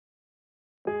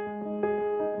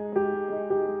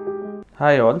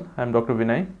Hi all, I am Dr.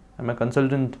 Vinay. I am a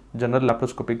consultant general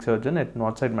laparoscopic surgeon at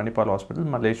Northside Manipal Hospital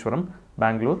Malleshwaram,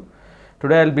 Bangalore.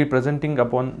 Today I will be presenting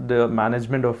upon the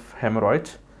management of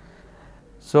hemorrhoids.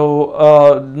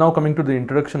 So now coming to the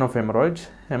introduction of hemorrhoids.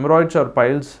 Hemorrhoids or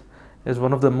piles is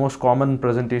one of the most common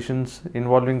presentations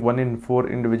involving 1 in 4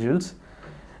 individuals.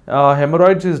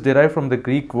 Hemorrhoids is derived from the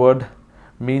Greek word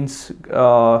means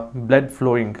blood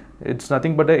flowing. It's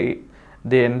nothing but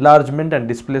the enlargement and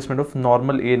displacement of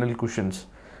normal anal cushions.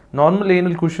 Normal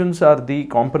anal cushions are the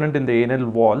component in the anal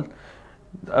wall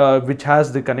which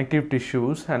has the connective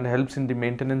tissues and helps in the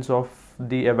maintenance of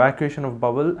the evacuation of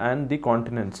bowel and the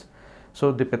continence.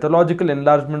 So the pathological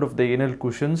enlargement of the anal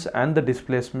cushions and the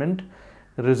displacement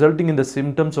resulting in the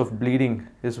symptoms of bleeding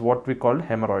is what we call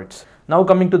hemorrhoids. Now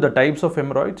coming to the types of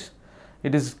hemorrhoids,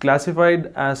 it is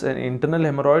classified as an internal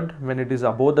hemorrhoid when it is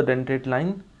above the dentate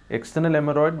line, external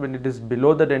hemorrhoid when it is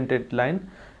below the dentate line,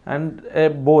 and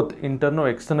both internal or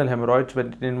external hemorrhoids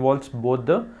when it involves both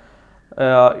the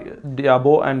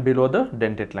above and below the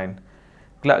dentate line.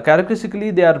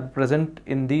 Characteristically, they are present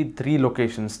in the 3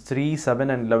 locations, 3, 7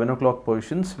 and 11 o'clock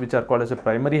positions, which are called as a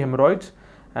primary hemorrhoids,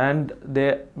 and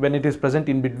when it is present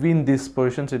in between these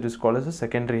positions, it is called as a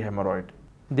secondary hemorrhoid.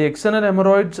 The external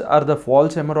hemorrhoids are the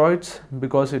false hemorrhoids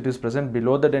because it is present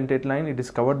below the dentate line, it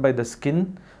is covered by the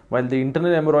skin, while the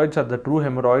internal hemorrhoids are the true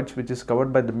hemorrhoids which is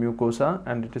covered by the mucosa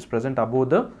and it is present above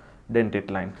the dentate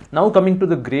line. Now coming to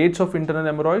the grades of internal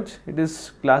hemorrhoids, it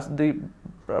is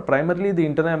primarily the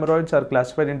internal hemorrhoids are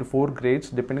classified into 4 grades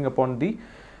depending upon the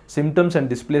symptoms and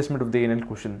displacement of the anal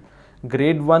cushion.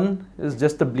 Grade 1 is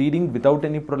just the bleeding without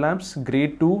any prolapse.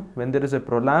 Grade 2, when there is a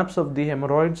prolapse of the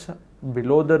hemorrhoids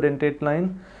below the dentate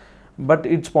line, but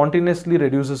it spontaneously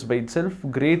reduces by itself.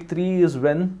 Grade 3 is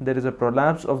when there is a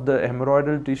prolapse of the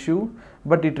hemorrhoidal tissue,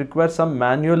 but it requires some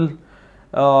manual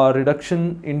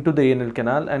reduction into the anal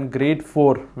canal. And grade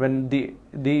 4, when the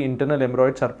internal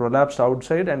hemorrhoids are prolapsed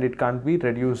outside and it can't be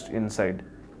reduced inside.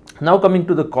 Now coming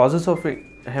to the causes of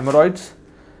hemorrhoids.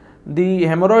 The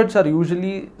hemorrhoids are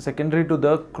usually secondary to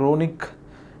the chronic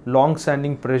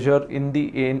long-standing pressure in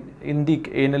the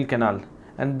anal canal,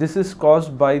 and this is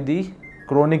caused by the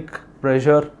chronic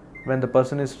pressure when the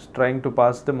person is trying to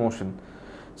pass the motion.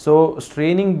 So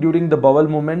straining during the bowel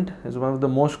movement is one of the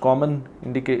most common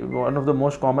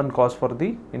cause for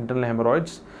the internal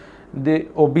hemorrhoids. The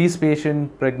obese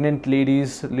patient, pregnant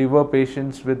ladies, liver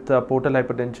patients with portal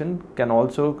hypertension can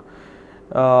also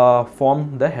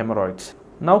form the hemorrhoids.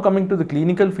 Now coming to the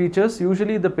clinical features,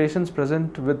 usually the patients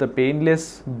present with a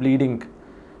painless bleeding.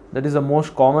 That is the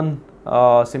most common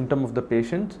symptom of the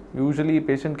patient. Usually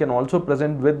patient can also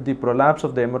present with the prolapse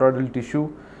of the hemorrhoidal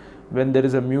tissue when there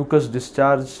is a mucus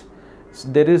discharge.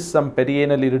 There is some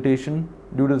perianal irritation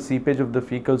due to the seepage of the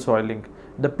fecal soiling.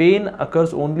 The pain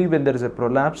occurs only when there is a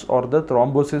prolapse or the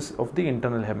thrombosis of the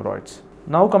internal hemorrhoids.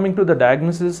 Now coming to the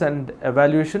diagnosis and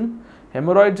evaluation.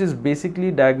 Hemorrhoids is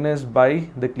basically diagnosed by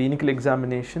the clinical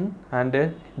examination and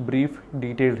a brief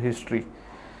detailed history.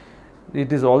 It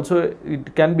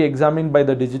can be examined by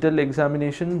the digital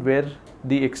examination where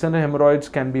the external hemorrhoids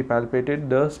can be palpated,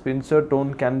 the spinster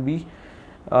tone can be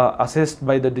assessed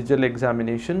by the digital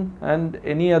examination, and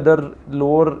any other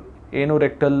lower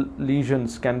anorectal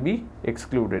lesions can be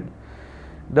excluded.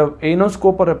 The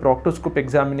anoscope or a proctoscope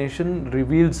examination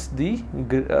reveals the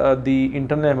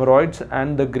internal hemorrhoids,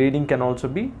 and the grading can also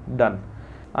be done.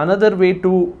 Another way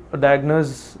to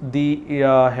diagnose the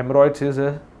hemorrhoids is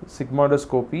a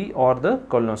sigmoidoscopy or the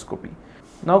colonoscopy.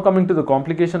 Now coming to the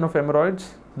complication of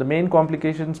hemorrhoids, the main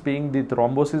complications being the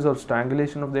thrombosis or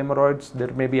strangulation of the hemorrhoids.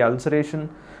 There may be ulceration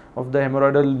of the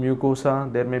hemorrhoidal mucosa,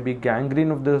 there may be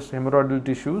gangrene of the hemorrhoidal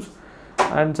tissues,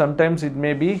 and sometimes it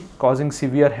may be causing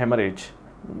severe hemorrhage.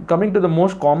 Coming to the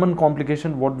most common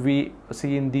complication what we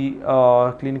see in the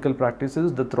clinical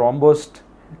practices, the thrombosed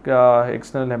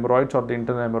external hemorrhoids or the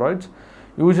internal hemorrhoids.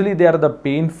 Usually they are the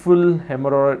painful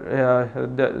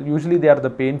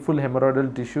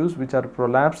hemorrhoidal tissues which are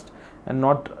prolapsed and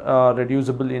not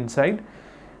reducible inside.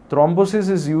 Thrombosed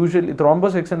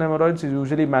external hemorrhoids is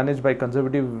usually managed by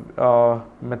conservative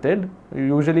method.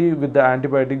 Usually with the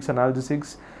antibiotics,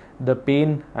 analgesics, the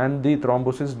pain and the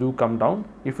thrombosis do come down.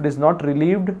 If it is not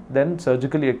relieved, then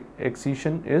surgical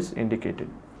excision is indicated.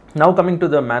 Now coming to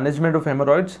the management of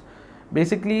hemorrhoids.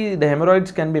 Basically the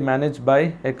hemorrhoids can be managed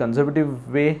by a conservative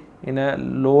way in a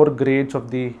lower grades of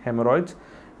the hemorrhoids.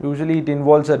 Usually it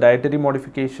involves a dietary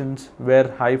modifications where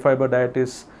high fiber diet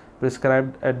is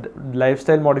prescribed,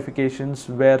 lifestyle modifications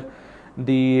where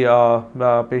the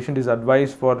patient is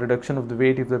advised for reduction of the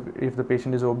weight if the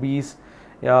patient is obese,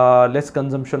 less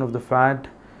consumption of the fat,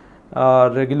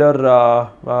 regular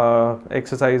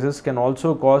exercises can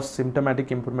also cause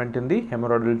symptomatic improvement in the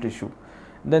hemorrhoidal tissue.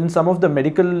 Then some of the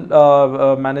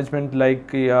medical management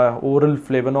like oral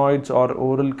flavonoids or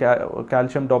oral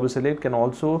calcium dobosalate can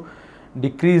also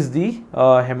decrease the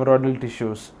hemorrhoidal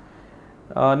tissues.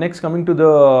 Next, coming to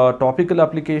the topical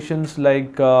applications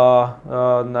like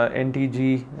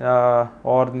NTG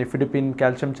or nifedipine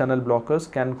calcium channel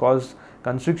blockers can cause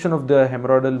constriction of the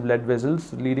hemorrhoidal blood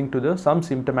vessels, leading to some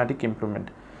symptomatic improvement.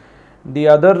 The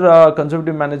other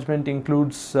conservative management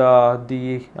includes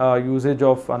the usage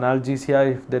of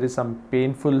analgesia if there is some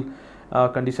painful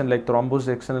condition like thrombosed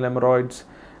external hemorrhoids,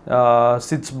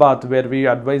 sitz bath, where we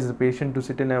advise the patient to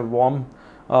sit in a warm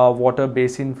water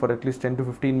basin for at least 10 to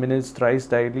 15 minutes thrice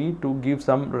daily to give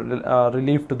some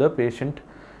relief to the patient.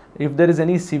 If there is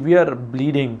any severe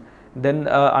bleeding, then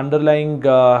underlying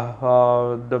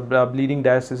the bleeding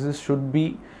diastasis should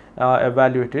be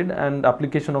evaluated, and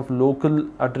application of local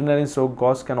adrenaline stroke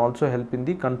gauze can also help in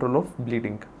the control of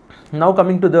bleeding. Now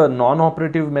coming to the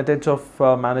non-operative methods of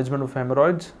management of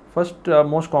hemorrhoids. First,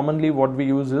 most commonly what we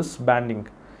use is banding.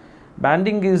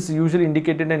 Banding is usually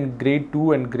indicated in grade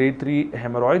 2 and grade 3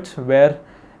 hemorrhoids, where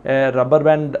a rubber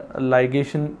band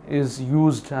ligation is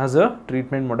used as a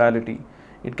treatment modality.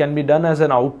 It can be done as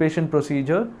an outpatient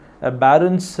procedure. A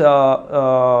Barron's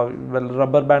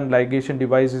rubber band ligation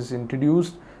device is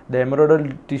introduced, the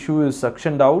hemorrhoidal tissue is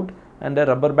suctioned out, and a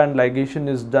rubber band ligation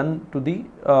is done to the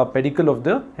pedicle of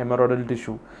the hemorrhoidal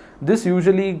tissue. This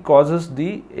usually causes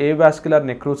the avascular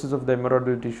necrosis of the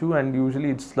hemorrhoidal tissue, and usually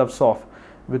it sloughs off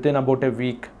within about a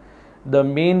week. The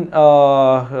main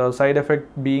side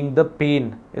effect being the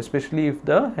pain, especially if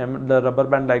the rubber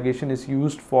band ligation is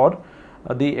used for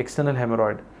the external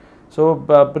hemorrhoid. So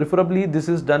preferably this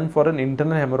is done for an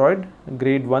internal hemorrhoid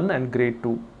grade 1 and grade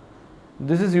 2.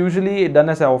 This is usually done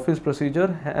as an office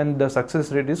procedure, and the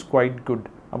success rate is quite good.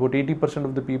 About 80%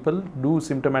 of the people do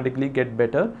symptomatically get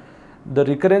better. The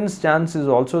recurrence chance is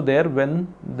also there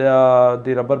when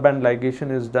the rubber band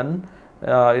ligation is done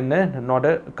in a not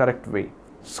a correct way.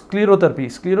 Sclerotherapy.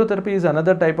 Sclerotherapy is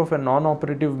another type of a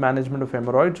non-operative management of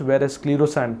hemorrhoids, where a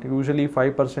sclerosant, usually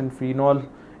 5% phenol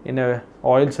in a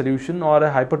oil solution or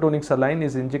a hypertonic saline,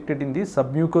 is injected in the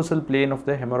submucosal plane of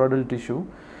the hemorrhoidal tissue.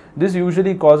 This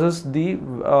usually causes the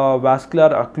vascular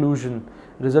occlusion,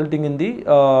 resulting in the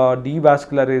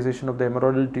devascularization of the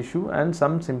hemorrhoidal tissue and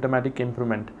some symptomatic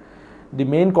improvement. The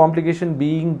main complication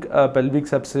being pelvic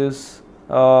sepsis,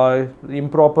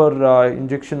 improper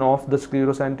injection of the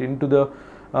sclerosant into the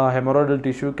hemorrhoidal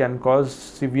tissue can cause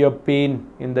severe pain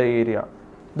in the area.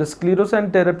 The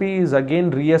sclerosant therapy is again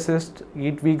reassessed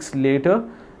 8 weeks later,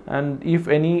 and if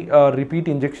any repeat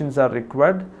injections are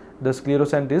required, the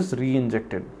sclerosant is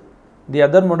re-injected. The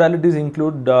other modalities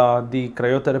include the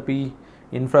cryotherapy,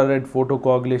 infrared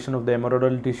photocoagulation of the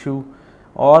hemorrhoidal tissue,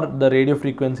 or the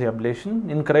radiofrequency ablation.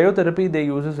 In cryotherapy, they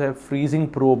use a freezing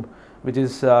probe which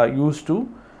is used to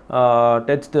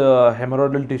touch the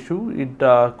hemorrhoidal tissue. It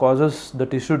causes the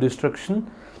tissue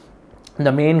destruction.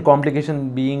 The main complication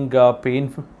being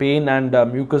pain and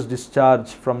mucus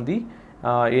discharge from the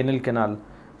anal canal.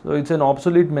 So it's an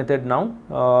obsolete method now.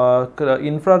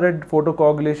 Infrared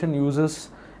photocoagulation uses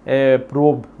a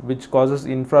probe which causes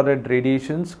infrared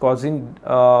radiations, causing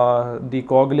the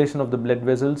coagulation of the blood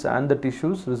vessels and the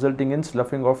tissues, resulting in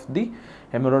sloughing of the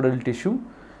hemorrhoidal tissue.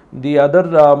 The other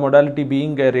modality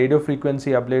being a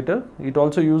radiofrequency ablator. It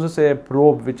also uses a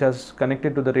probe which has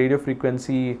connected to the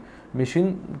radiofrequency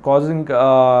machine, causing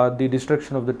the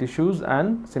destruction of the tissues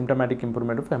and symptomatic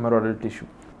improvement of hemorrhoidal tissue.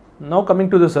 Now coming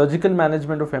to the surgical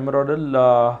management of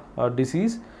hemorrhoidal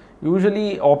disease.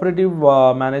 Usually operative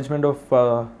management of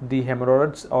the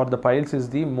hemorrhoids or the piles is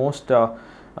the most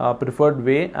preferred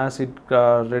way, as it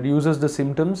reduces the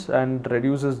symptoms and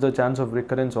reduces the chance of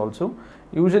recurrence also.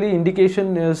 Usually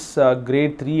indication is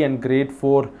grade 3 and grade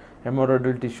 4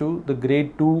 hemorrhoidal tissue. The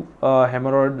grade 2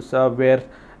 hemorrhoids where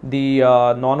the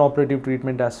non-operative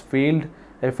treatment has failed,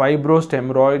 a fibrosed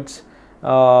hemorrhoids,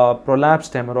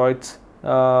 prolapsed hemorrhoids.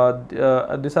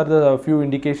 These are the few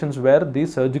indications where the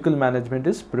surgical management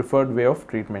is preferred way of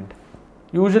treatment.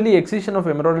 Usually excision of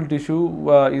hemorrhoidal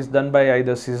tissue is done by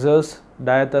either scissors,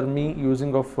 diathermy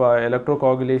using of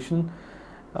electrocoagulation,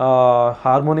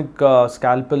 harmonic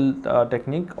scalpel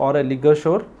technique, or a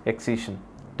ligashore excision.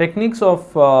 Techniques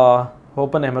of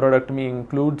open hemorrhoidectomy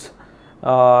includes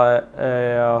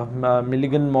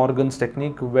Milligan-Morgan's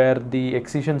technique, where the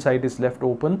excision site is left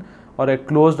open, or a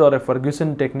closed or a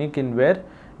Ferguson technique, in where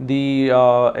the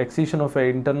excision of an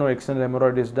internal or external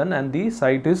hemorrhoid is done and the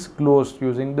site is closed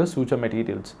using the suture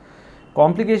materials.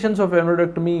 Complications of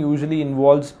hemorrhoidectomy usually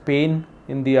involves pain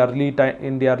in the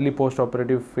early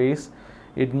post-operative phase.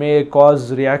 It may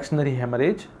cause reactionary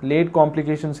hemorrhage. Late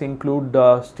complications include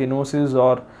stenosis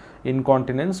or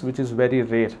incontinence, which is very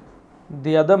rare.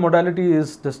 The other modality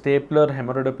is the stapler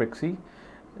hemorrhoidopexy.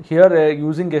 Here,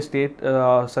 using a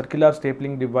circular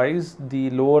stapling device, the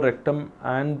lower rectum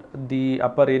and the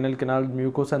upper anal canal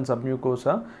mucosa and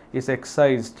submucosa is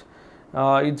excised.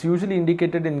 It's usually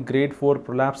indicated in grade 4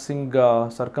 prolapsing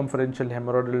circumferential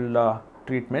hemorrhoidal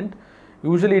treatment.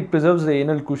 Usually it preserves the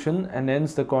anal cushion and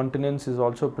hence the continence is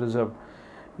also preserved.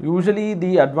 Usually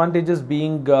the advantages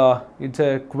being it's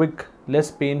a quick, less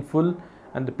painful,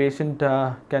 and the patient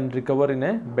can recover in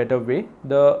a better way.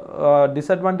 The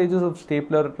disadvantages of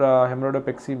stapler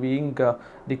hemorrhoidopexy being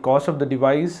the cost of the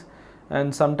device,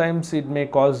 and sometimes it may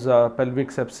cause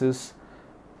pelvic sepsis.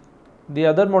 The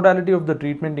other modality of the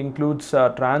treatment includes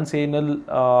transanal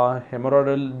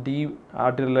hemorrhoidal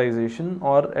dearterialization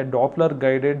or a Doppler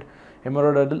guided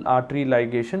hemorrhoidal artery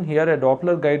ligation. Here a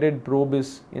Doppler guided probe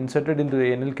is inserted into the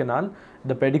anal canal.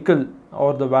 The pedicle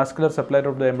or the vascular supply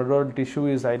of the hemorrhoidal tissue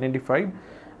is identified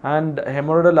and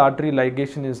hemorrhoidal artery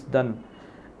ligation is done.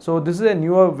 So this is a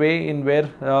newer way in where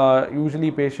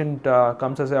usually patient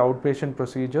comes as an outpatient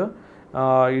procedure.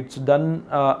 It's done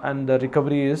and the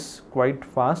recovery is quite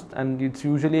fast, and it's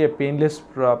usually a painless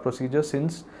procedure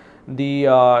since the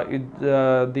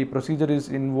procedure is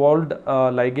involved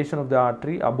ligation of the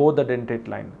artery above the dentate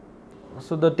line.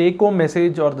 So the take home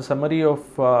message or the summary of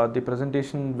the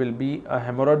presentation will be a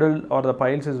hemorrhoidal or the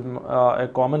piles is a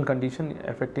common condition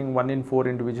affecting 1 in 4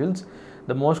 individuals.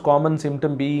 The most common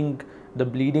symptom being the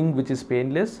bleeding, which is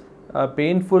painless.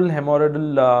 Painful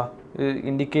hemorrhoidal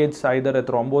indicates either a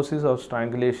thrombosis or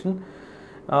strangulation.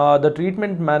 The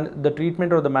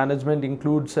treatment or the management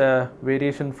includes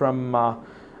variation from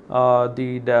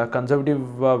the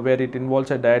conservative where it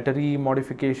involves a dietary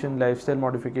modification, lifestyle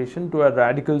modification, to a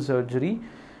radical surgery.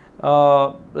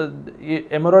 The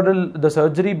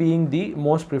surgery being the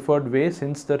most preferred way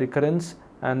since the recurrence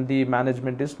and the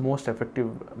management is most effective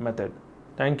method.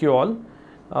 Thank you all.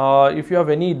 If you have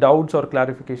any doubts or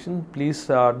clarification, please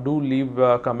do leave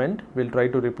a comment. We'll try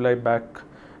to reply back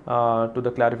to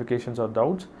the clarifications or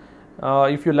doubts.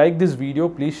 If you like this video,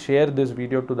 please share this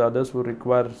video to the others who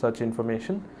require such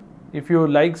information. If you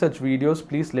like such videos,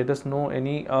 please let us know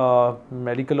any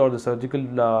medical or the surgical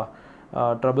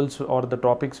troubles or the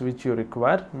topics which you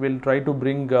require. We'll try to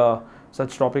bring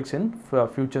such topics in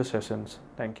future sessions.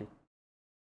 Thank you.